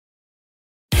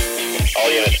All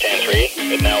units stand 3.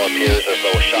 It now appears as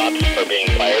though shots are being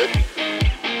fired.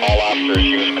 All officers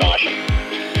use caution.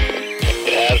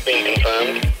 It has been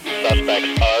confirmed.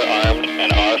 Suspects are armed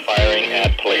and are firing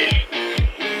at police.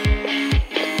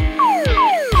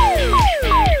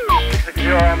 60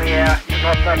 on the air.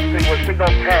 Northwest Signal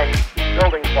 10.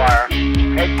 Building fire.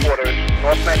 Headquarters.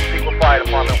 Northwest Signal Fire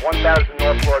Department. 1000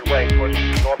 North Broadway. Towards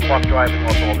North Park Drive in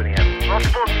North Albany.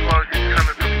 Multiple explosions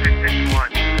coming from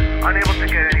 661. Unable to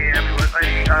get any ambulance,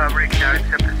 any rig out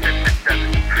except for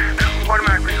 667.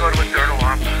 Automatically go to a third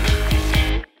alarm.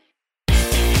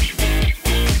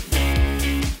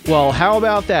 Well, how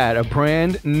about that? A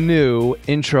brand new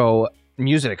intro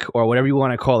music, or whatever you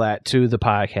want to call that, to the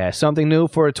podcast. Something new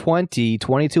for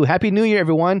 2022. Happy New Year,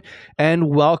 everyone, and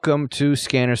welcome to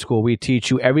Scanner School. We teach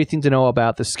you everything to know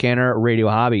about the scanner radio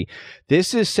hobby.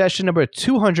 This is session number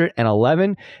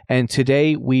 211, and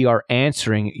today we are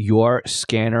answering your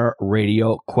scanner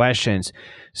radio questions.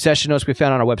 Session notes can be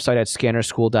found on our website at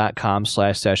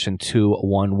scannerschool.com/session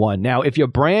 211. Now, if you're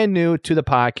brand new to the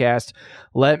podcast,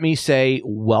 let me say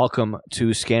welcome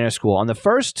to Scanner School. On the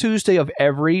first Tuesday of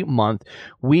every month,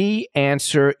 we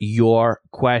answer your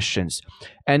questions.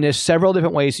 And there's several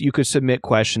different ways you could submit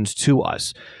questions to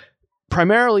us.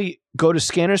 Primarily, go to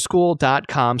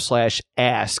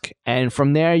scannerschool.com/ask. And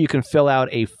from there, you can fill out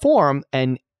a form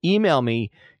and email me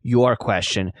your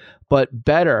question. But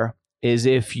better is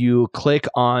if you click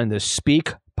on the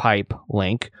Speak Pipe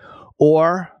link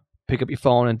or pick up your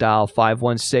phone and dial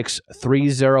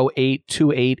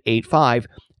 516-308-2885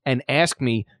 and ask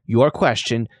me your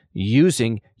question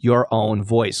using your own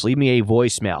voice. Leave me a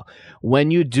voicemail. When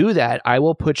you do that, I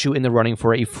will put you in the running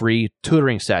for a free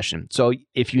tutoring session. So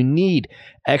if you need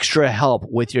extra help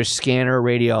with your scanner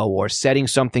radio or setting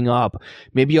something up,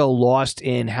 maybe you're lost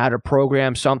in how to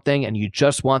program something and you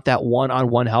just want that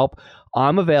one-on-one help,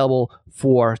 I'm available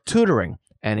for tutoring.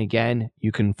 And again,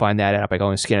 you can find that out by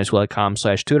going to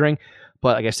scannerschool.com/tutoring.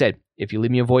 But like I said, if you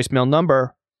leave me a voicemail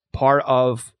number, part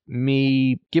of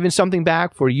me giving something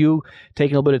back for you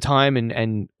taking a little bit of time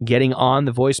and getting on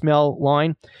the voicemail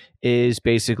line is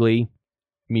basically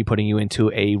me putting you into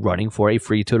a running for a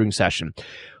free tutoring session.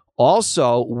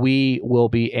 Also, we will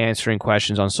be answering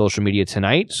questions on social media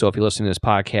tonight. So if you're listening to this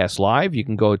podcast live, you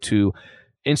can go to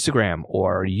Instagram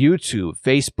or YouTube,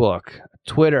 Facebook,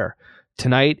 Twitter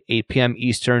tonight, 8 p.m.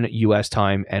 Eastern U.S.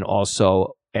 time, and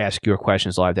also ask your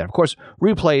questions live there. Of course,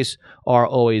 replays are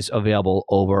always available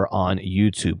over on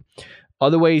YouTube.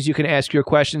 Other ways you can ask your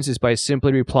questions is by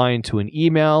simply replying to an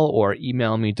email or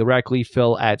email me directly,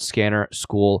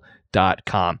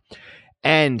 phil@scannerschool.com.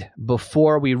 And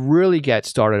before we really get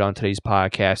started on today's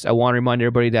podcast, I want to remind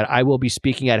everybody that I will be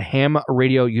speaking at Ham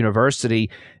Radio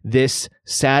University this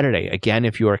Saturday. Again,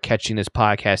 if you are catching this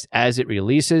podcast as it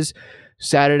releases,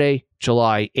 Saturday,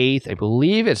 July 8th, I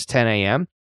believe it's 10 a.m.,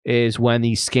 is when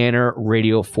the Scanner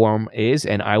Radio Forum is,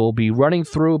 and I will be running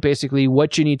through basically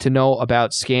what you need to know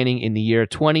about scanning in the year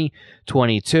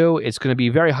 2022. It's going to be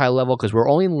very high level because we're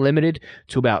only limited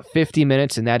to about 50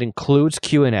 minutes, and that includes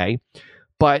Q&A.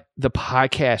 But the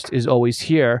podcast is always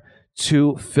here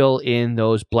to fill in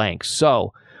those blanks.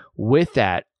 So with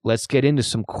that, let's get into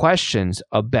some questions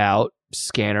about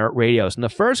scanner radios. And the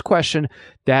first question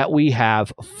that we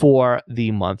have for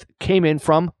the month came in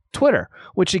from Twitter,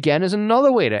 which again is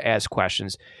another way to ask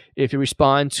questions. If you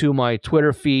respond to my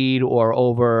Twitter feed or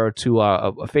over to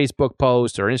a Facebook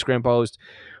post or Instagram post,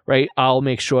 right, I'll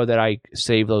make sure that I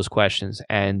save those questions.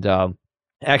 And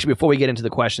actually, before we get into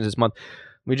the questions this month,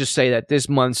 let me just say that this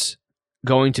month's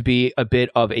going to be a bit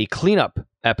of a cleanup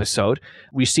episode.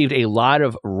 We received a lot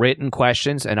of written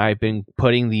questions, and I've been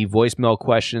putting the voicemail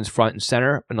questions front and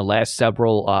center in the last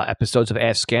several episodes of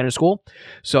Ask Scanner School.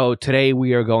 So today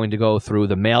we are going to go through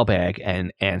the mailbag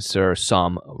and answer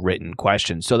some written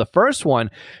questions. So the first one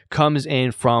comes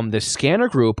in from the scanner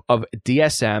group of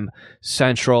DSM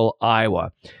Central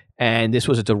Iowa. And this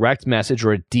was a direct message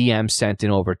or a DM sent in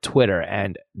over Twitter.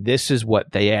 And this is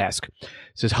what they ask. It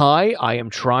says, "Hi, I am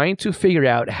trying to figure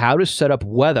out how to set up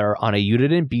weather on a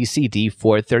Uniden BCD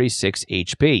 436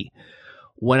 HP.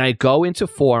 When I go into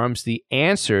forums, the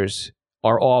answers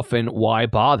are often, why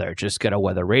bother? Just get a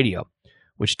weather radio,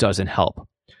 which doesn't help."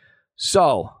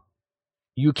 So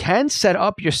you can set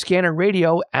up your scanner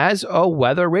radio as a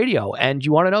weather radio. And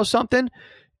you want to know something?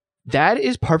 That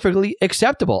is perfectly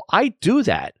acceptable. I do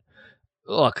that.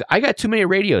 Look, I got too many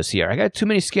radios here. I got too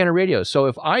many scanner radios. So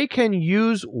if I can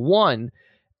use one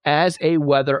as a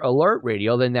weather alert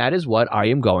radio, then that is what I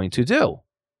am going to do.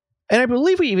 And I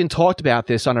believe we even talked about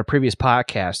this on a previous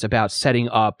podcast about setting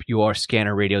up your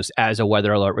scanner radios as a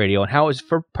weather alert radio and how it's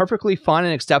perfectly fine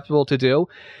and acceptable to do.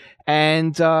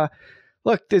 And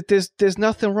Look, there's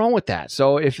nothing wrong with that.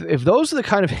 So if those are the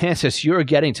kind of answers you're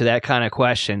getting to that kind of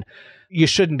question, you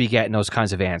shouldn't be getting those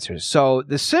kinds of answers. So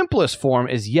the simplest form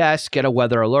is, yes, get a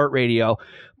weather alert radio.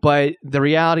 But the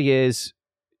reality is,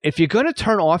 if you're going to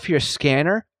turn off your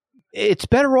scanner, it's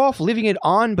better off leaving it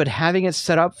on, but having it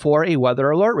set up for a weather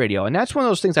alert radio. And that's one of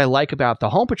those things I like about the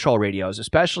Home Patrol radios,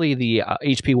 especially the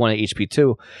HP1 and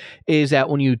HP2, is that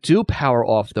when you do power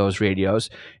off those radios,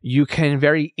 you can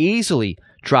very easily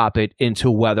drop it into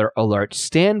weather alert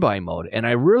standby mode. And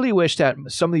I really wish that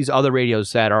some of these other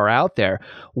radios that are out there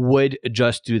would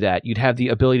just do that. You'd have the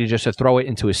ability just to throw it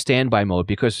into a standby mode,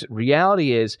 because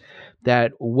reality is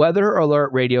that weather alert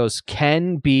radios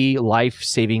can be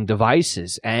life-saving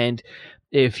devices. And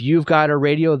if you've got a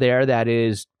radio there that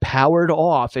is powered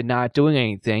off and not doing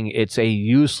anything, it's a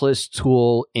useless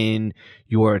tool in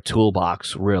your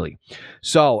toolbox, really.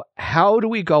 So how do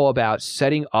we go about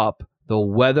setting up the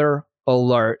weather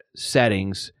alert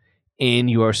settings in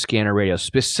your scanner radio,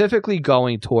 specifically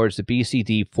going towards the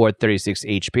BCD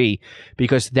 436HP,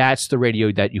 because that's the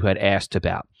radio that you had asked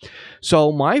about?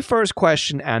 So my first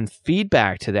question and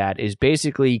feedback to that is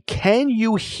basically, can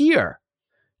you hear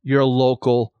your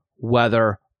local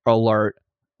weather alert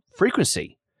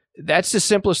frequency? That's the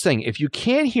simplest thing. If you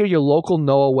can't hear your local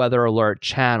NOAA weather alert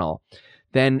channel,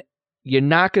 then you're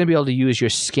not going to be able to use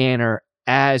your scanner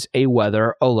as a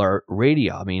weather alert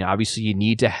radio. I mean, obviously you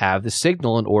need to have the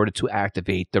signal in order to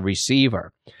activate the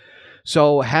receiver.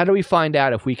 So how do we find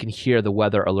out if we can hear the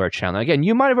weather alert channel? Again,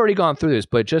 you might have already gone through this,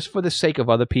 but just for the sake of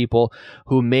other people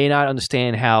who may not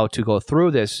understand how to go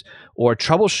through this or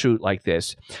troubleshoot like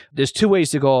this, there's two ways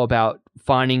to go about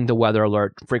finding the weather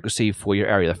alert frequency for your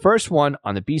area. The first one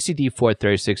on the BCD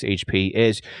 436HP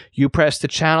is you press the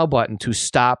channel button to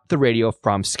stop the radio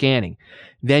from scanning.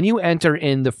 Then you enter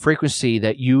in the frequency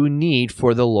that you need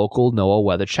for the local NOAA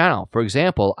weather channel. For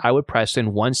example, I would press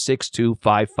in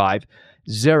 162550,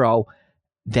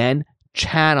 then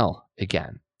channel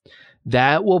again.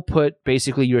 That will put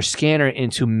basically your scanner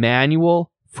into manual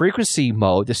frequency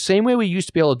mode, the same way we used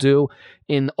to be able to do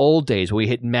in old days, where we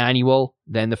hit manual,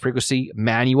 then the frequency,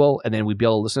 manual, and then we'd be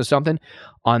able to listen to something.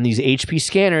 On these HP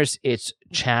scanners, it's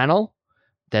channel,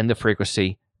 then the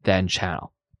frequency, then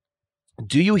channel.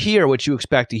 Do you hear what you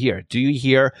expect to hear? Do you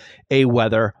hear a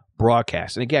weather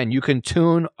broadcast? And again, you can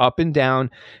tune up and down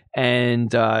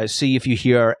and see if you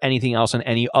hear anything else on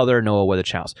any other NOAA weather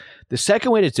channels. The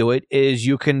second way to do it is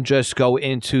you can just go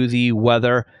into the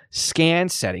weather scan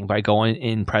setting by going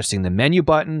in, pressing the menu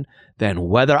button, then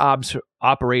weather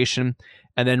operation,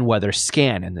 and then weather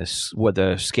scan. And this, where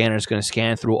the scanner is going to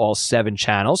scan through all 7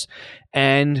 channels.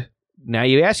 And now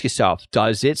you ask yourself,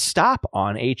 does it stop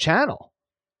on a channel?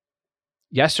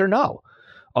 Yes or no?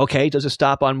 Okay, does it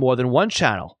stop on more than one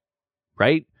channel?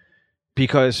 Right?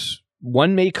 Because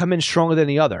one may come in stronger than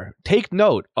the other. Take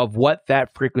note of what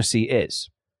that frequency is.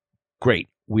 Great.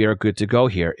 We are good to go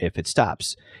here if it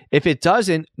stops. If it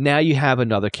doesn't, now you have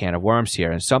another can of worms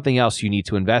here and something else you need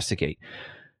to investigate.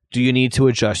 Do you need to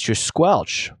adjust your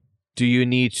squelch? Do you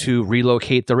need to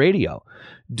relocate the radio?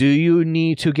 Do you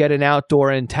need to get an outdoor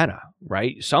antenna?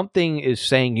 Right? Something is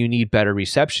saying you need better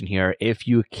reception here if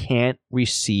you can't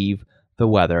receive the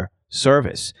weather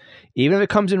service. Even if it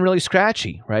comes in really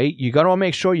scratchy, right? You got to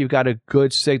make sure you've got a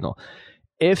good signal.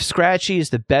 If scratchy is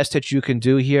the best that you can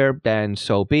do here, then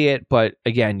so be it. But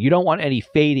again, you don't want any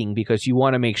fading, because you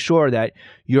want to make sure that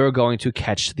you're going to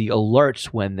catch the alerts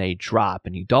when they drop,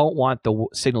 and you don't want the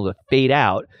signal to fade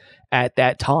out at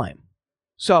that time.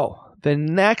 So the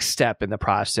next step in the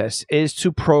process is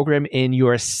to program in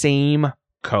your SAME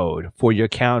code for your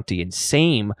county. And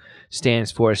SAME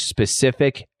stands for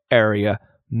Specific Area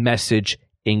Message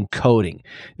Encoding.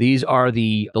 These are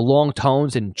the long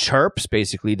tones and chirps,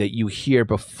 basically, that you hear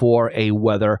before a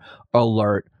weather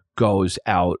alert goes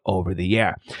out over the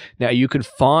air. Now, you can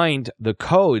find the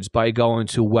codes by going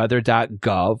to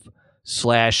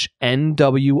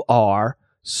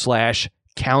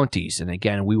weather.gov/NWR/counties. And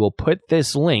again, we will put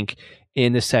this link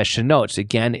in the session notes.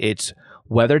 Again, it's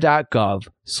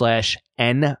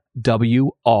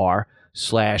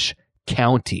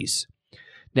weather.gov/NWR/counties.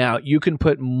 Now, you can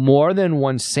put more than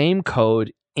one SAME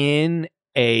code in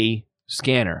a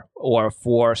scanner or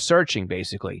for searching,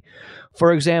 basically.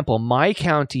 For example, my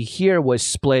county here was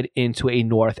split into a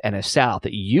north and a south.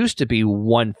 It used to be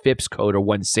one FIPS code or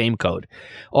one SAME code.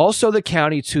 Also, the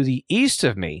county to the east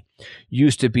of me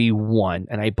used to be one,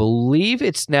 and I believe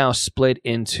it's now split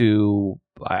into,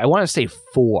 I want to say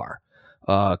 4.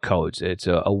 codes. It's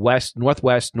a west,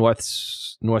 northwest,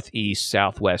 northeast,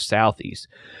 southwest, southeast.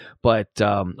 But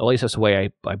at least that's the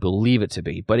way I believe it to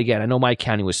be. But again, I know my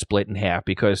county was split in half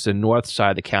because the north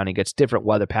side of the county gets different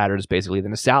weather patterns basically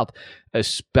than the south,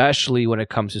 especially when it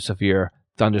comes to severe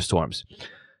thunderstorms.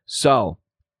 So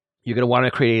you're going to want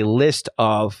to create a list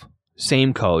of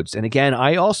same codes. And again,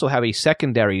 I also have a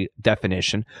secondary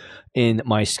definition in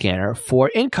my scanner for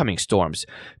incoming storms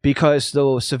because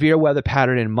the severe weather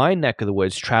pattern in my neck of the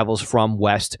woods travels from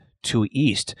west to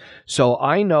east. So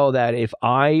I know that if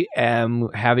I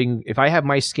have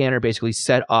my scanner basically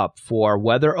set up for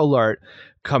weather alert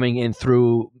coming in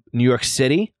through New York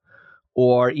City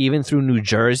or even through New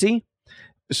Jersey,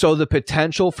 so the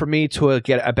potential for me to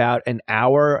get about an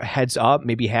hour heads up,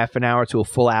 maybe half an hour to a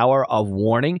full hour of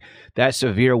warning that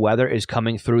severe weather is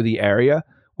coming through the area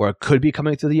or it could be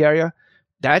coming through the area,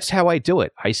 that's how I do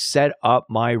it. I set up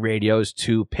my radios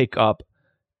to pick up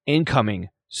incoming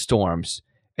storms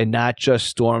and not just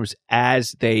storms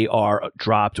as they are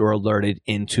dropped or alerted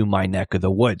into my neck of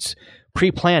the woods.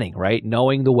 Pre-planning, right?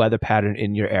 Knowing the weather pattern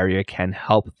in your area can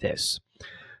help this.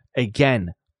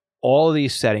 Again, all of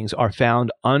these settings are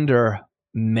found under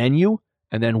menu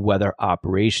and then weather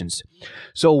operations.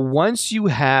 So once you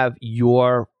have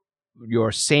your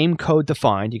same code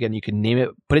defined, again, you can name it,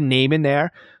 put a name in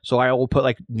there. So I will put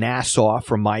like Nassau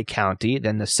for my county.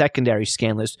 Then the secondary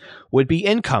scan list would be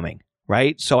incoming,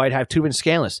 right? So I'd have two different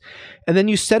scan lists. And then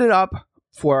you set it up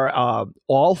for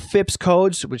all FIPS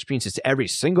codes, which means it's every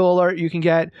single alert you can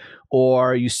get,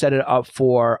 or you set it up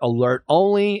for alert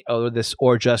only,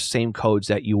 or just same codes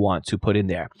that you want to put in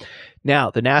there.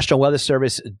 Now, the National Weather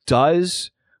Service does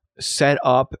set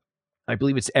up, I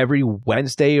believe it's every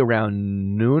Wednesday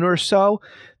around noon or so,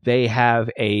 they have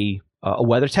a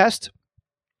weather test.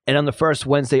 And on the first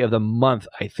Wednesday of the month,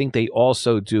 I think they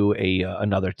also do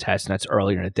another test, and that's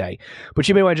earlier in the day. But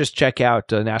you may want to just check out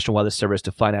the National Weather Service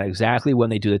to find out exactly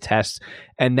when they do the tests,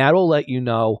 and that'll let you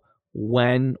know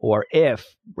when, or if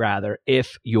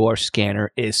your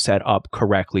scanner is set up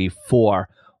correctly for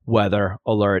weather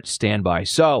alert standby.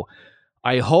 So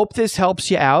I hope this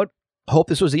helps you out. Hope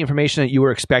this was the information that you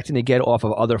were expecting to get off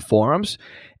of other forums.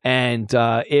 And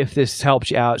if this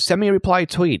helps you out, send me a reply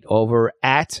tweet over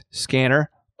at scanner_school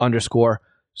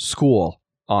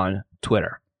on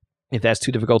Twitter. If that's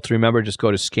too difficult to remember, just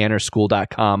go to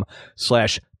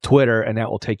scannerschool.com/Twitter, and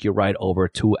that will take you right over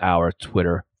to our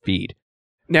Twitter feed.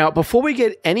 Now, before we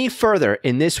get any further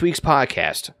in this week's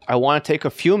podcast, I want to take a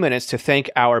few minutes to thank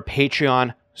our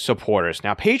Patreon supporters.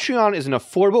 Now, Patreon is an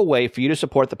affordable way for you to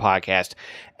support the podcast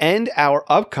and our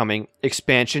upcoming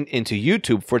expansion into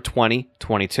YouTube for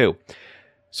 2022.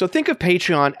 So think of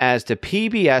Patreon as the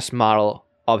PBS model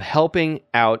of helping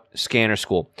out Scanner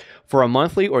School. For a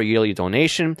monthly or yearly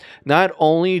donation, not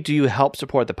only do you help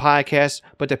support the podcast,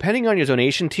 but depending on your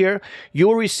donation tier, you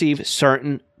will receive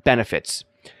certain benefits.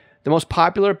 The most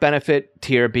popular benefit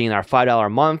tier being our $5 a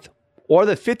month or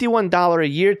the $51 a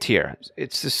year tier.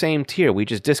 It's the same tier. We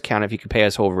just discount if you can pay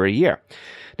us over a year.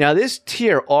 Now, this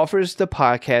tier offers the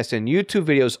podcast and YouTube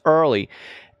videos early,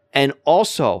 and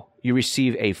also you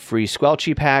receive a free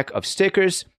Squelchy pack of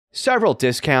stickers, several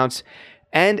discounts,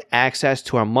 and access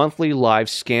to our monthly live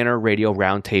Scanner Radio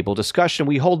Roundtable discussion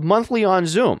we hold monthly on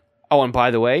Zoom. Oh, and by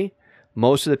the way,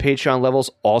 most of the Patreon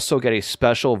levels also get a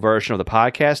special version of the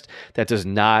podcast that does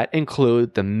not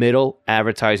include the middle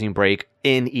advertising break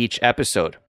in each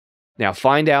episode. Now,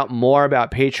 find out more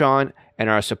about Patreon and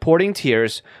our supporting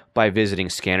tiers by visiting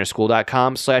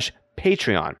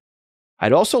scannerschool.com/Patreon.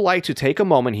 I'd also like to take a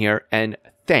moment here and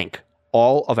thank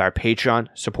all of our Patreon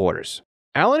supporters.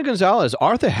 Alan Gonzalez,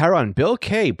 Arthur Heron, Bill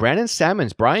Kay, Brandon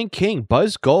Sammons, Brian King,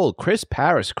 Buzz Gold, Chris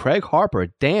Paris, Craig Harper,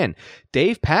 Dan,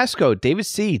 Dave Pasco, David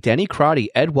C., Denny Crotty,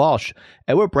 Ed Walsh,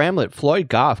 Edward Bramlett, Floyd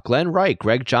Goff, Glenn Wright,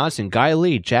 Greg Johnson, Guy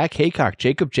Lee, Jack Haycock,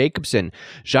 Jacob Jacobson,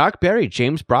 Jacques Berry,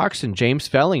 James Broxton, James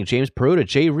Felling, James Peruta,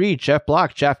 Jay Reed, Jeff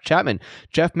Block, Jeff Chapman,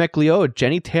 Jeff McLeod,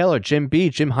 Jenny Taylor, Jim B.,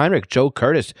 Jim Heinrich, Joe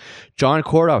Curtis, John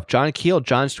Kordoff, John Keel,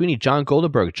 John Sweeney, John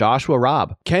Goldenberg, Joshua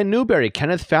Robb, Ken Newberry,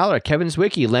 Kenneth Fowler, Kevin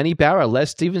Zwicky, Lenny Barra,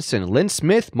 Les Stevenson, Lynn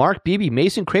Smith, Mark Beebe,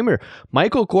 Mason Kramer,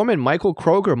 Michael Gorman, Michael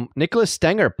Kroger, Nicholas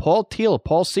Stenger, Paul Teal,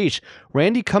 Paul Seach,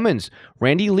 Randy Cummins,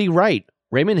 Randy Lee Wright,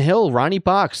 Raymond Hill, Ronnie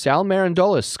Bach, Sal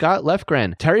Marandola, Scott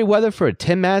Lefgren, Terry Weatherford,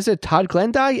 Tim Mazza, Todd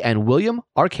Glendy, and William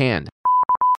Arcand.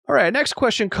 All right, next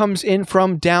question comes in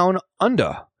from Down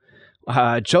Under.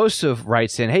 Joseph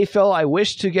writes in, "Hey Phil, I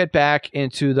wish to get back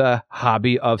into the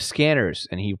hobby of scanners,"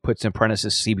 and he puts in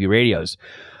parentheses CB radios.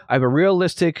 "I have a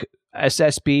realistic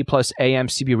SSB plus AM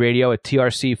CB radio, a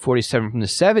TRC 47 from the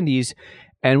 70s,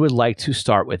 and would like to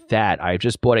start with that. I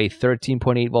just bought a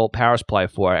 13.8 volt power supply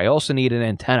for it. I also need an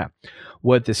antenna.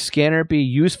 Would the scanner be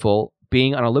useful?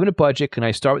 Being on a limited budget, can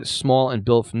I start with small and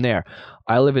build from there?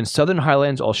 I live in Southern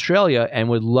Highlands, Australia, and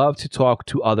would love to talk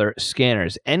to other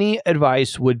scanners. Any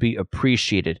advice would be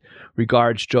appreciated.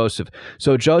 Regards, Joseph.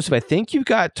 So, Joseph, I think you've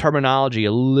got terminology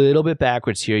a little bit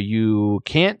backwards here. You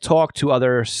can't talk to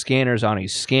other scanners on a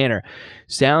scanner.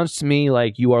 Sounds to me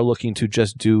like you are looking to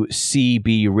just do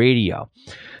CB radio.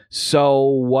 So,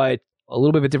 what a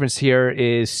little bit of a difference here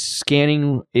is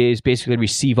scanning is basically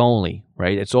receive only,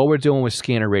 right? That's all we're doing with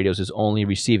scanner radios is only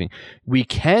receiving. We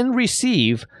can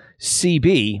receive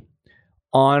CB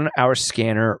on our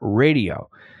scanner radio.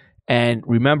 And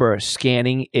remember,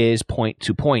 scanning is point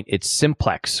to point. It's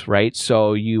simplex, right?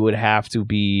 So you would have to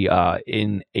be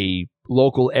in a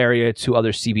local area to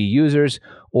other CB users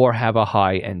or have a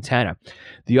high antenna.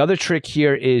 The other trick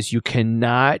here is you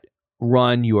cannot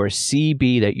run your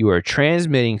CB that you are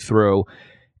transmitting through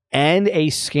and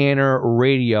a scanner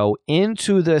radio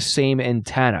into the same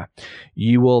antenna.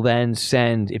 You will then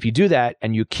send, if you do that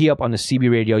and you key up on the CB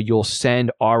radio, you'll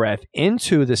send RF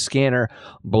into the scanner,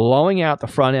 blowing out the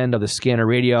front end of the scanner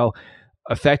radio,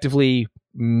 effectively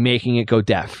making it go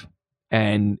deaf.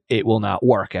 And it will not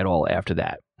work at all after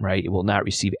that, right? It will not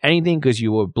receive anything because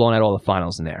you were blowing out all the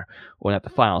finals in there. Well, not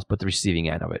the finals, but the receiving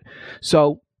end of it.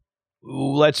 So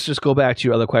let's just go back to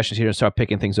your other questions here and start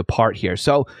picking things apart here.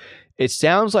 So it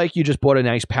sounds like you just bought a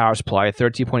nice power supply, a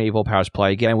 13.8 volt power supply.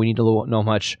 Again, we need to know how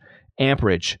much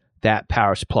amperage that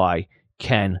power supply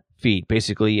can feed.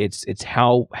 Basically, it's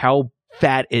how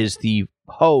fat is the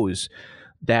hose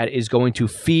that is going to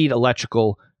feed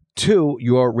electrical to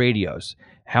your radios.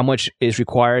 How much is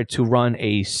required to run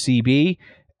a CB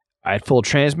at full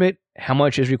transmit? How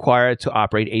much is required to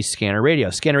operate a scanner radio?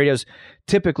 Scanner radios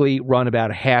typically run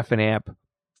about a half an amp.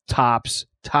 Tops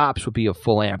would be a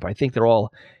full amp. I think they're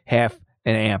all half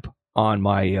an amp on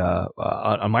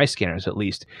my scanners at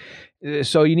least.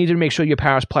 So you need to make sure your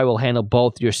power supply will handle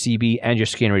both your CB and your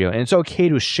scanner radio. And it's okay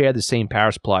to share the same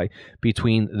power supply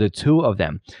between the two of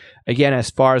them. Again, as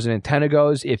far as an antenna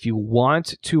goes, if you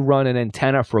want to run an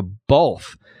antenna for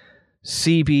both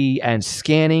CB and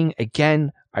scanning,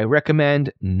 again, I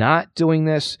recommend not doing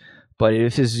this. But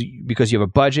if this is because you have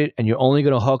a budget and you're only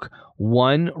going to hook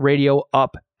one radio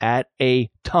up at a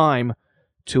time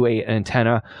to an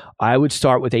antenna, I would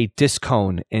start with a disc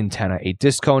cone antenna. A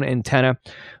disc cone antenna,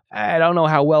 I don't know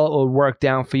how well it will work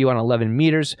down for you on 11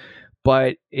 meters,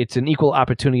 but it's an equal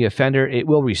opportunity offender. It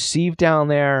will receive down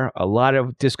there. A lot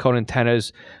of disc cone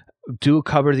antennas do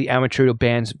cover the amateur radio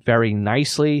bands very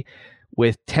nicely.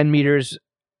 With 10 meters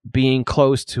being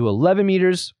close to 11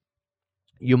 meters,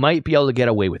 you might be able to get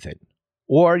away with it.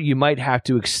 Or you might have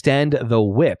to extend the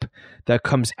whip that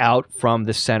comes out from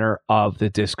the center of the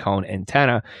disc cone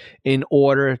antenna in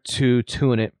order to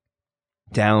tune it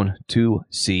down to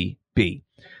CB.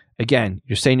 Again,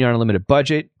 you're saying you're on a limited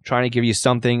budget, trying to give you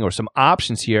something or some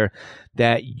options here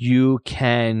that you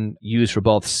can use for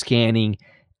both scanning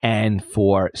and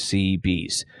for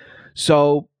CBs.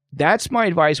 So that's my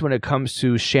advice when it comes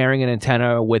to sharing an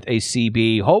antenna with a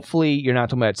CB. Hopefully, you're not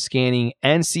talking about scanning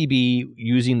and CB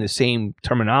using the same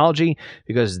terminology,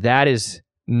 because that is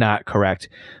not correct.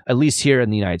 At least here in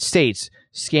the United States,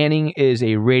 scanning is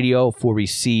a radio for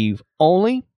receive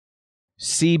only.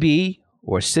 CB,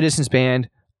 or citizens band,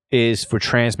 is for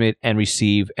transmit and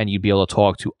receive, and you'd be able to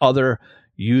talk to other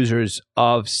users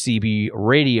of CB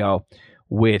radio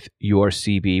with your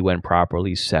CB when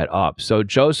properly set up. So,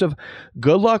 Joseph,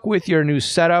 good luck with your new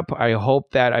setup. I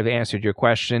hope that I've answered your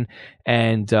question,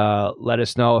 and let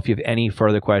us know if you have any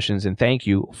further questions. And thank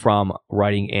you from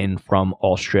writing in from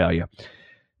Australia.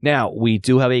 Now, we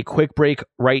do have a quick break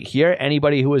right here.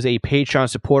 Anybody who is a Patreon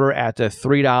supporter at the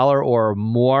 $3 or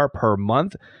more per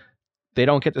month, they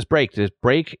don't get this break. This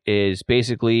break is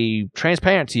basically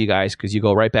transparent to you guys because you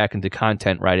go right back into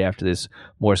content right after this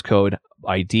Morse code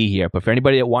ID here. But for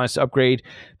anybody that wants to upgrade,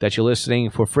 that you're listening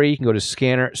for free, you can go to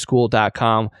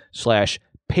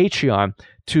scannerschool.com/Patreon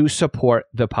to support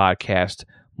the podcast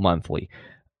monthly.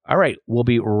 All right, we'll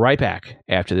be right back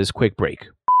after this quick break.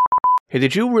 Hey,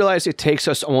 did you realize it takes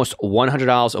us almost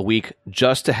 $100 a week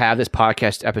just to have this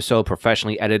podcast episode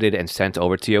professionally edited and sent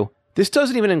over to you? This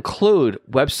doesn't even include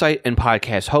website and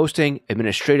podcast hosting,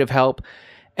 administrative help,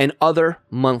 and other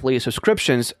monthly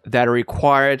subscriptions that are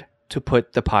required to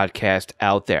put the podcast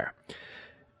out there.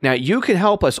 Now, you can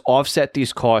help us offset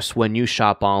these costs when you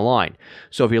shop online.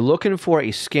 So if you're looking for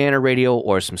a scanner radio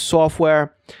or some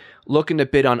software, looking to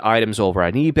bid on items over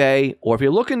on eBay, or if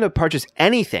you're looking to purchase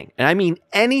anything, and I mean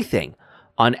anything,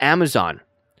 on Amazon,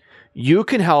 You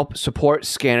can help support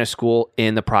Scanner School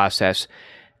in the process,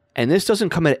 and this doesn't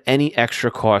come at any extra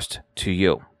cost to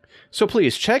you. So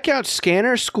please check out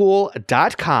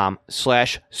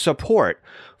scannerschool.com/support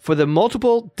for the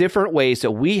multiple different ways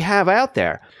that we have out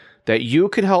there that you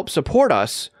can help support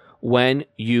us when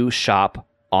you shop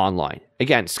online.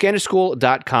 Again,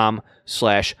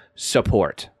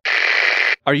 scannerschool.com/support.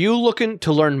 Are you looking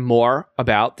to learn more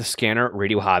about the scanner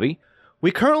radio hobby?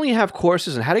 We currently have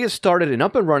courses on how to get started and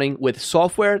up and running with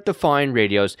software-defined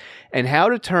radios and how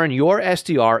to turn your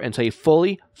SDR into a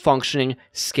fully functioning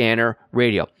scanner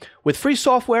radio. With free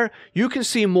software, you can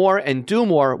see more and do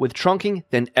more with trunking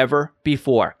than ever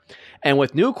before. And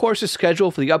with new courses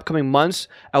scheduled for the upcoming months,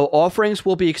 our offerings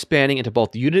will be expanding into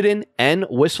both Uniden and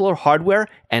Whistler hardware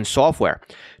and software.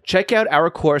 Check out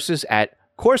our courses at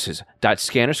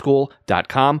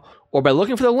courses.scannerschool.com or by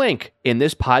looking for the link in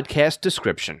this podcast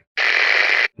description.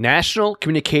 National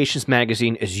Communications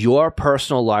Magazine is your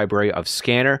personal library of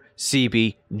scanner,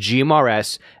 CB,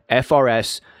 GMRS,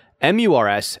 FRS,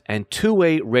 MURS, and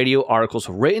two-way radio articles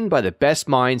written by the best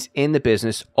minds in the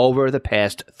business over the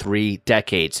past 3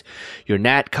 decades. Your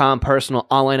NatCom personal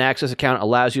online access account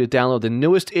allows you to download the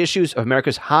newest issues of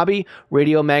America's hobby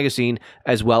radio magazine,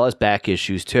 as well as back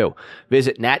issues too.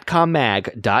 Visit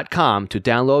natcommag.com to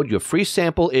download your free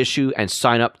sample issue and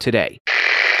sign up today.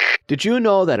 Did you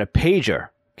know that a pager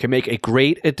can make a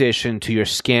great addition to your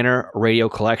scanner radio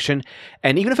collection?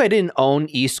 And even if I didn't own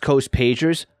East Coast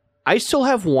pagers, I still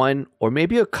have one or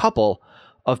maybe a couple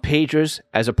of pagers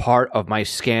as a part of my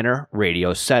scanner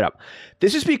radio setup.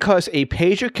 This is because a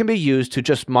pager can be used to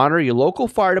just monitor your local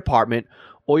fire department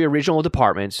or your regional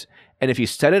departments, and if you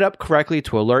set it up correctly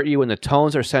to alert you when the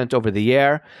tones are sent over the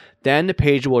air, then the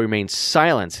pager will remain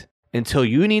silent until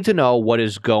you need to know what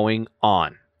is going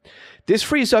on. This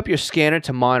frees up your scanner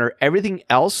to monitor everything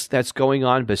else that's going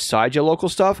on besides your local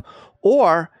stuff,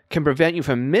 or can prevent you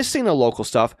from missing the local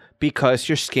stuff because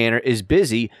your scanner is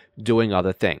busy doing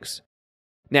other things.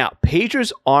 Now,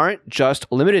 pagers aren't just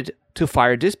limited to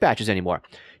fire dispatches anymore.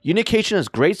 Unication has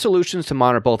great solutions to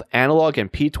monitor both analog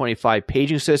and P25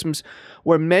 paging systems,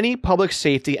 where many public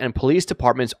safety and police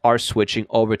departments are switching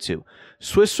over to.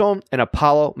 Swissphone and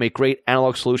Apollo make great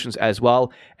analog solutions as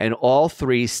well, and all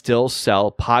three still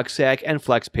sell POGSAG and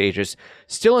Flex pagers,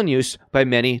 still in use by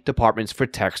many departments for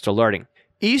text alerting.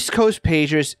 East Coast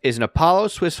Pagers is an Apollo,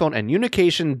 Swissphone, and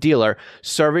Unication dealer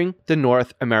serving the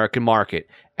North American market,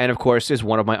 and of course is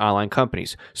one of my online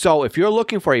companies. So if you're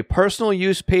looking for a personal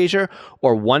use pager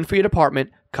or one for your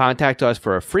department, contact us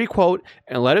for a free quote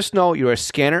and let us know you're a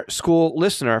Scanner School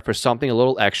listener for something a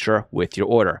little extra with your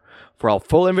order. For our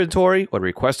full inventory or to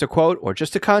request a quote or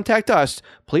just to contact us,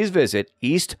 please visit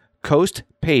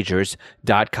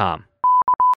eastcoastpagers.com.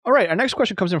 All right, our next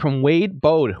question comes in from Wade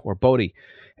Bode, or Bodie.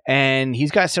 And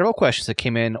he's got several questions that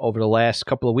came in over the last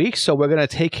couple of weeks. So we're going to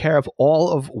take care of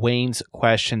all of Wayne's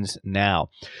questions now.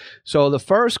 So the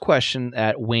first question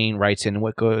that Wayne writes in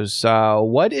goes,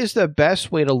 what is the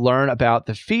best way to learn about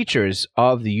the features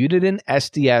of the Uniden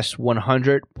SDS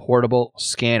 100 portable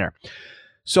scanner?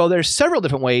 So there's several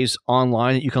different ways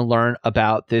online that you can learn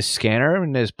about this scanner.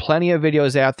 And there's plenty of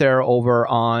videos out there over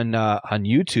on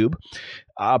YouTube.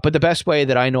 But the best way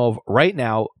that I know of right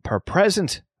now per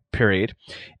present period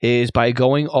is by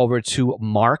going over to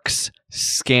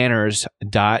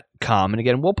markscanners.com. And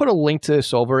again, we'll put a link to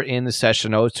this over in the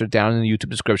session notes or down in the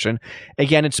YouTube description.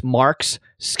 Again, it's Marks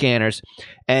Scanners.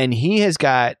 And he has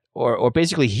got, or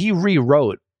basically he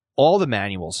rewrote all the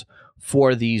manuals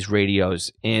for these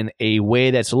radios in a way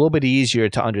that's a little bit easier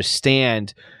to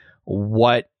understand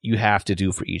what you have to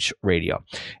do for each radio.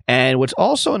 And what's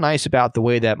also nice about the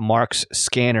way that Marks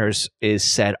Scanners is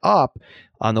set up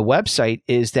on the website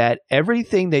is that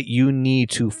everything that you need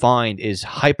to find is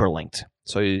hyperlinked.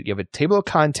 So you have a table of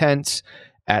contents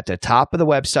at the top of the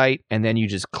website, and then you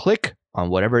just click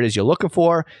on whatever it is you're looking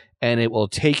for, and it will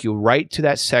take you right to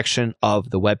that section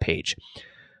of the web page.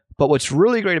 But what's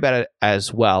really great about it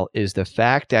as well is the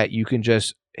fact that you can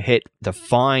just hit the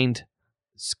find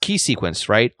key sequence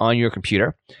right on your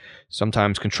computer.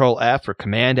 Sometimes Control F or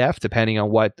Command F, depending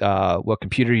on what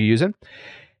computer you're using,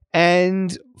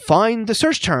 and find the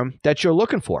search term that you're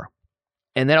looking for.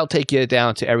 And that'll take you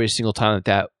down to every single time that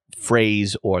that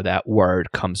phrase or that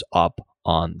word comes up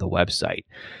on the website.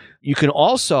 You can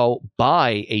also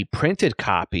buy a printed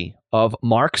copy of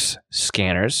Marks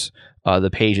Scanners, the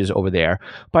pages over there,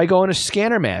 by going to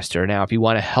Scanner Master. Now, if you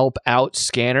want to help out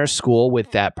Scanner School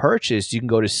with that purchase, you can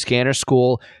go to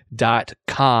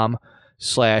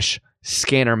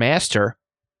scannerschool.com/scannermaster,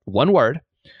 one word,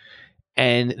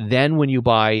 And then when you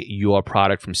buy your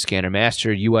product from Scanner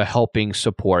Master, you are helping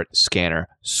support Scanner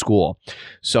School.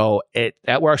 So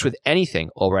that works with anything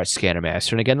over at Scanner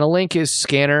Master. And again, the link is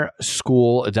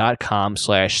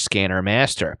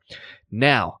scannerschool.com/ScannerMaster.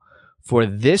 Now, for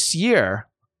this year,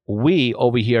 we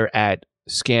over here at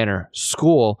Scanner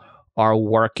School are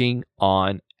working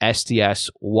on SDS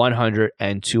 100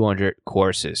 and 200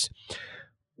 courses.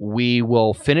 We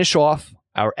will finish off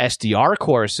our SDR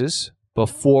courses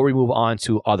before we move on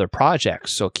to other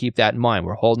projects. So keep that in mind.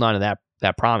 We're holding on to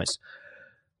that promise.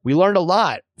 We learned a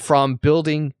lot from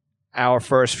building our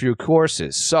first few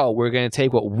courses. So we're going to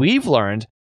take what we've learned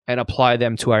and apply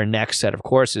them to our next set of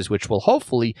courses, which will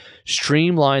hopefully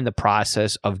streamline the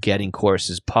process of getting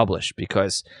courses published,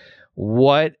 because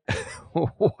what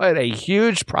a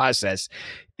huge process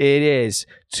it is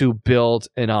to build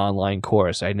an online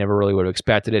course. I never really would have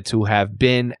expected it to have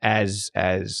been as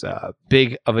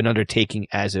big of an undertaking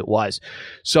as it was.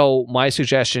 So my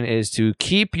suggestion is to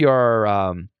keep your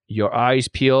eyes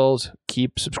peeled,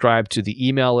 keep subscribed to the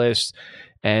email list,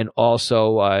 and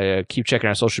also keep checking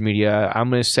our social media. I'm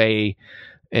going to say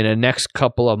in the next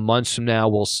couple of months from now,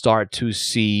 we'll start to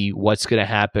see what's going to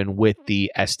happen with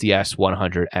the SDS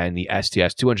 100 and the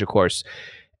SDS 200 course,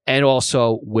 and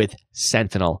also with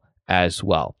Sentinel as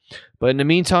well. But in the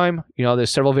meantime,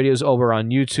 there's several videos over on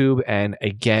YouTube, and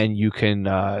again, you can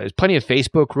there's plenty of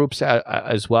Facebook groups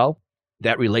as well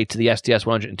that relate to the SDS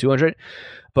 100 and 200.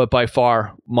 But by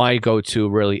far, my go-to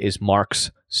really is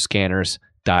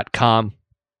markscanners.com.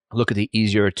 Look at the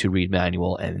easier to read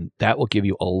manual, and that will give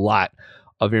you a lot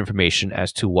of information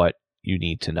as to what you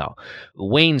need to know.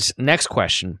 Wayne's next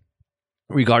question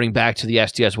regarding back to the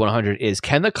SDS 100 is,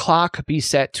 can the clock be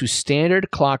set to standard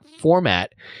clock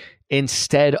format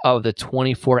instead of the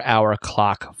 24-hour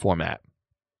clock format?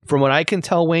 From what I can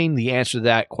tell, Wayne, the answer to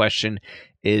that question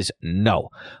is no.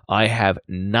 I have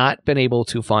not been able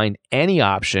to find any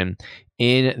option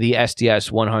in the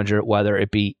SDS 100, whether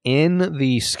it be in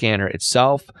the scanner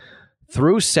itself,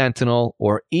 through Sentinel,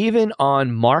 or even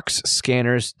on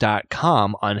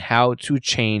markscanners.com on how to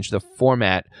change the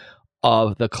format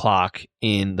of the clock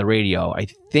in the radio. I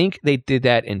think they did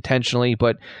that intentionally,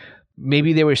 but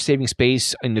maybe they were saving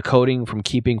space in the coding from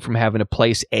having to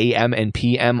place AM and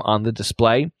PM on the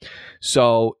display.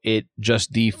 So it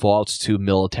just defaults to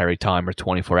military time or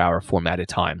 24-hour formatted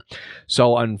time.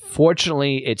 So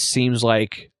unfortunately, it seems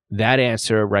like that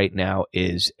answer right now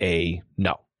is a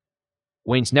no.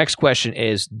 Wayne's next question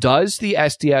is, does the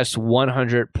SDS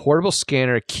 100 portable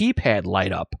scanner keypad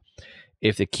light up?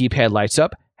 If the keypad lights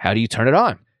up, how do you turn it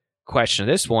on? Question of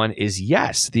this one is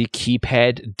yes, the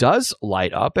keypad does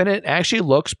light up, and it actually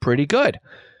looks pretty good.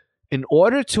 In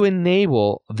order to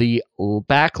enable the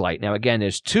backlight, now again,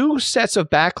 there's two sets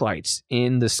of backlights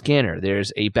in the scanner.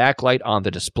 There's a backlight on the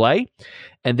display,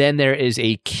 and then there is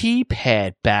a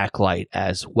keypad backlight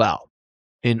as well.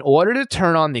 In order to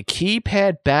turn on the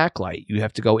keypad backlight, you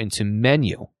have to go into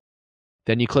Menu.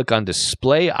 Then you click on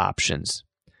Display Options,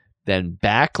 then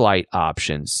Backlight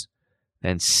Options,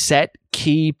 then Set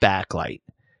Key Backlight,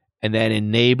 and then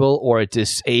enable or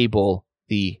disable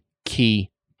the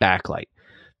key backlight.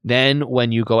 Then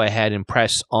when you go ahead and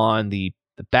press on the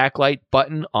backlight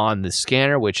button on the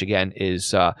scanner, which again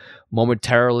is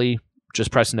momentarily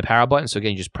just pressing the power button. So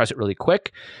again, you just press it really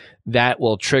quick. That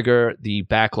will trigger the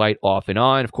backlight off and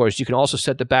on. Of course, you can also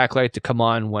set the backlight to come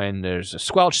on when there's a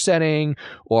squelch setting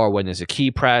or when there's a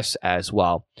key press as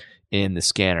well in the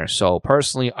scanner. So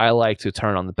personally, I like to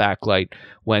turn on the backlight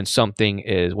when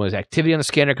there's activity on the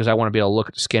scanner, because I want to be able to look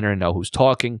at the scanner and know who's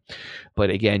talking.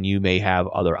 But again, you may have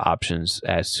other options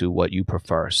as to what you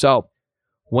prefer. So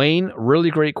Wayne, really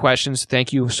great questions.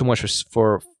 Thank you so much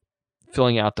for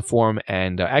filling out the form.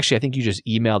 And actually, I think you just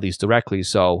emailed these directly.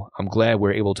 So I'm glad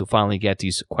we're able to finally get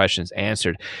these questions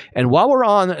answered. And while we're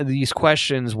on these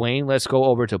questions, Wayne, let's go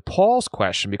over to Paul's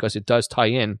question, because it does tie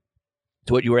in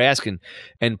to what you were asking.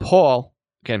 And Paul,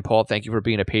 thank you for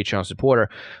being a Patreon supporter.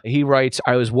 He writes,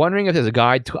 I was wondering if there's a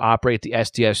guide to operate the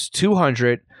SDS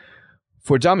 200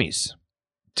 for dummies.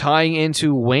 Tying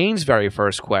into Wayne's very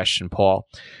first question, Paul,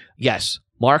 yes,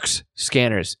 Marks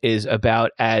Scanners is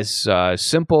about as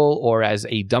simple or as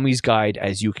a dummies guide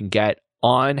as you can get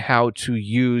on how to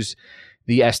use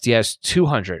the SDS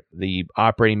 200. The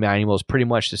operating manual is pretty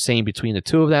much the same between the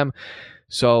two of them.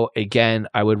 So again,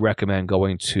 I would recommend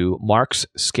going to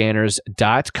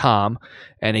markscanners.com.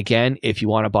 And again, if you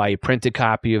want to buy a printed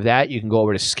copy of that, you can go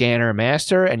over to Scanner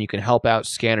Master, and you can help out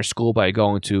Scanner School by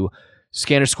going to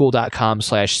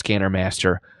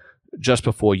scannerschool.com/scannermaster just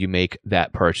before you make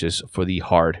that purchase for the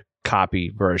hard copy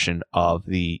version of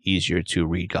the easier to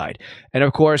read guide. And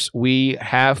of course, we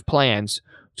have plans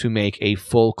to make a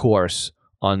full course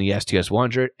on the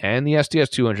STS-100 and the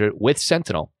STS-200 with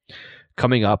Sentinel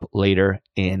coming up later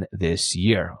in this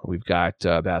year. We've got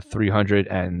about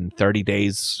 330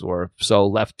 days or so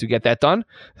left to get that done.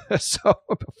 So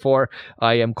before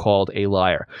I am called a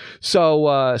liar.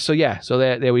 So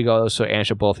there we go. So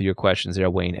answer both of your questions there,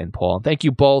 Wayne and Paul. And thank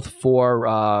you both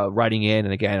for writing in.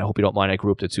 And again, I hope you don't mind I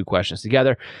grouped the two questions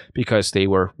together because they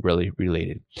were really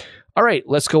related. All right,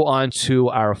 let's go on to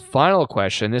our final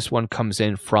question. This one comes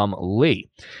in from Lee.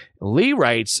 Lee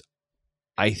writes,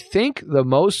 I think the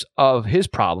most of his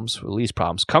problems, Lee's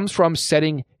problems, comes from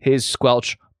setting his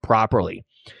squelch properly.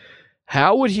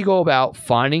 How would he go about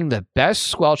finding the best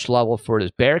squelch level for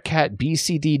his Bearcat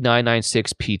BCD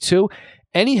 996P2?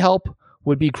 Any help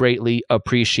would be greatly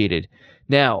appreciated.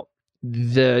 Now,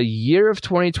 the year of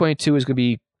 2022 is going to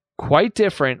be quite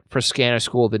different for Scanner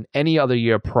School than any other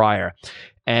year prior.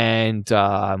 And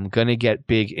I'm going to get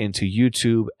big into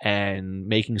YouTube and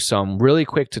making some really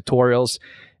quick tutorials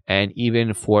and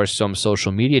even for some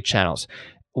social media channels.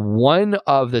 One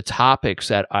of the topics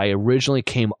that I originally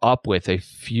came up with a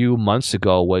few months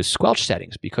ago was squelch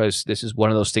settings, because this is one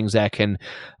of those things that can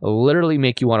literally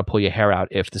make you want to pull your hair out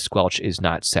if the squelch is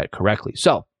not set correctly.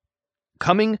 So,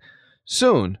 coming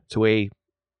soon to a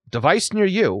device near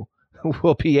you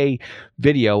will be a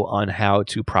video on how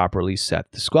to properly set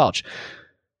the squelch.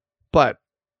 But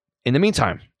in the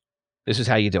meantime, this is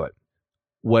how you do it.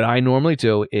 What I normally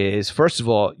do is, first of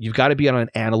all, you've got to be on an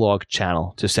analog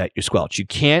channel to set your squelch. You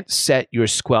can't set your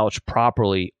squelch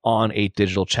properly on a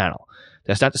digital channel.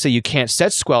 That's not to say you can't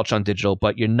set squelch on digital,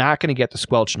 but you're not going to get the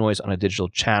squelch noise on a digital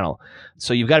channel.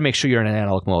 So you've got to make sure you're in an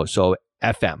analog mode. So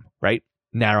FM, right?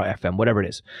 Narrow FM, whatever it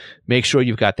is. Make sure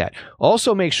you've got that.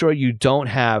 Also, make sure you don't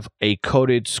have a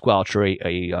coded squelch or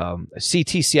a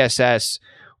CTCSS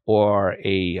or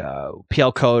a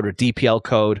PL code or DPL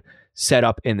code set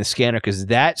up in the scanner, because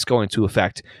that's going to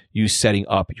affect you setting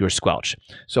up your squelch.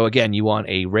 So again, you want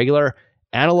a regular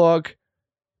analog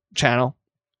channel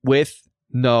with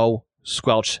no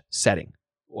squelch setting,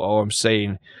 or I'm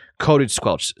saying coded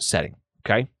squelch setting,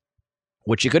 okay?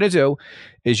 What you're going to do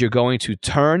is you're going to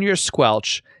turn your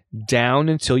squelch down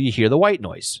until you hear the white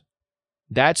noise.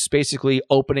 That's basically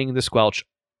opening the squelch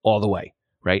all the way,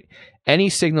 right? Any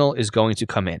signal is going to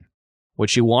come in.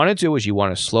 What you want to do is you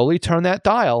want to slowly turn that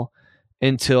dial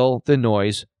until the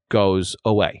noise goes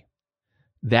away.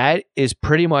 That is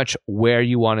pretty much where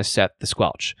you want to set the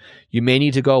squelch. You may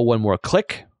need to go one more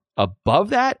click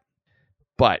above that,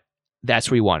 but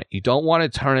that's where you want it. You don't want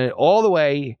to turn it all the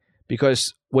way,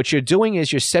 because what you're doing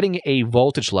is you're setting a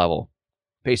voltage level,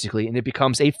 basically, and it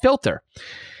becomes a filter.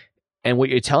 And what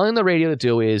you're telling the radio to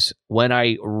do is, when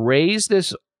I raise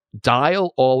this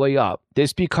dial all the way up,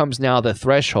 this becomes now the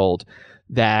threshold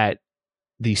that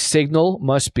the signal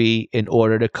must be in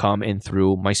order to come in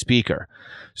through my speaker.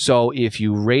 So if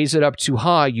you raise it up too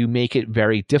high, you make it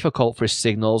very difficult for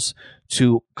signals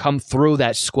to come through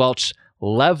that squelch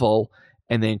level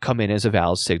and then come in as a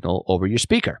valid signal over your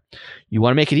speaker. You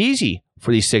want to make it easy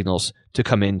for these signals to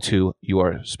come into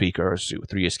your speaker or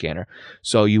through your scanner.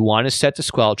 So you want to set the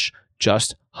squelch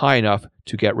just high enough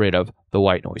to get rid of the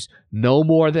white noise. No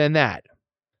more than that.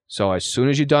 So as soon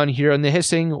as you're done hearing the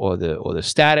hissing or the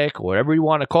static, or whatever you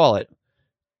want to call it,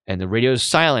 and the radio is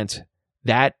silent,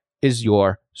 that is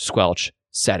your squelch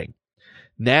setting.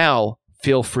 Now,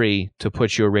 feel free to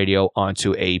put your radio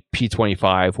onto a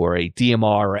P25 or a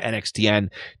DMR or NXDN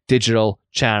digital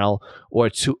channel,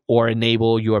 or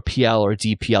enable your PL or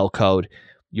DPL code.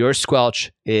 Your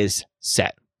squelch is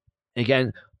set.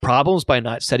 Again, problems by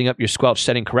not setting up your squelch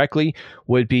setting correctly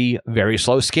would be very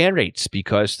slow scan rates,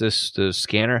 because the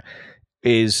scanner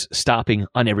is stopping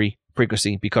on every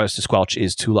frequency because the squelch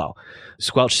is too low.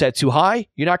 Squelch set too high,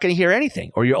 you're not going to hear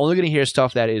anything, or you're only going to hear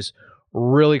stuff that is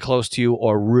really close to you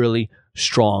or really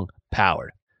strong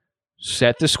powered.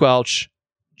 Set the squelch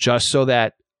just so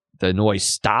that the noise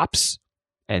stops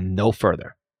and no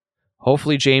further.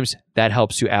 Hopefully, James, that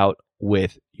helps you out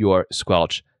with your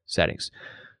squelch settings.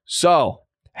 So,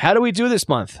 how do we do this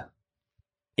month?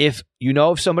 If you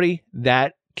know of somebody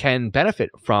that can benefit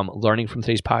from learning from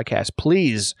today's podcast,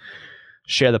 please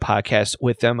share the podcast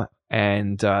with them.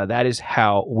 And that is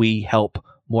how we help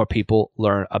more people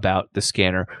learn about the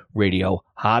scanner radio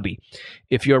hobby.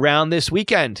 If you're around this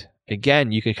weekend,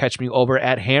 again, you can catch me over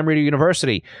at Ham Radio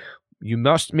University. You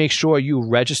must make sure you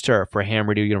register for Ham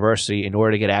Radio University in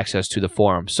order to get access to the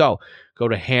forum. So go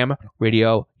to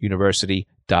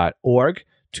hamradiouniversity.org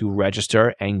to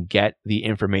register and get the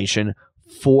information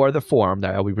for the forum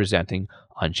that I'll be presenting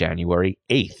on January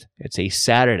 8th. It's a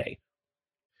Saturday.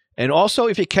 And also,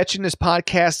 if you're catching this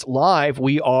podcast live,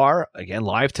 we are, again,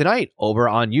 live tonight over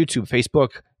on YouTube,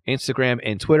 Facebook, Instagram,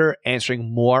 and Twitter,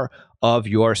 answering more of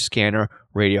your Scanner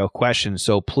Radio questions.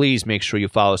 So please make sure you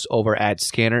follow us over at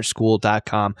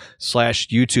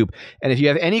scannerschool.com/YouTube. And if you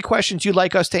have any questions you'd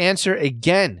like us to answer,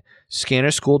 again,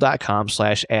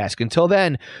 scannerschool.com/ask. Until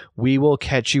then, we will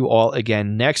catch you all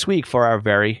again next week for our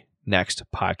very next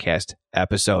podcast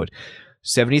episode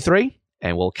 73,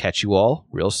 and we'll catch you all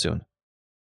real soon.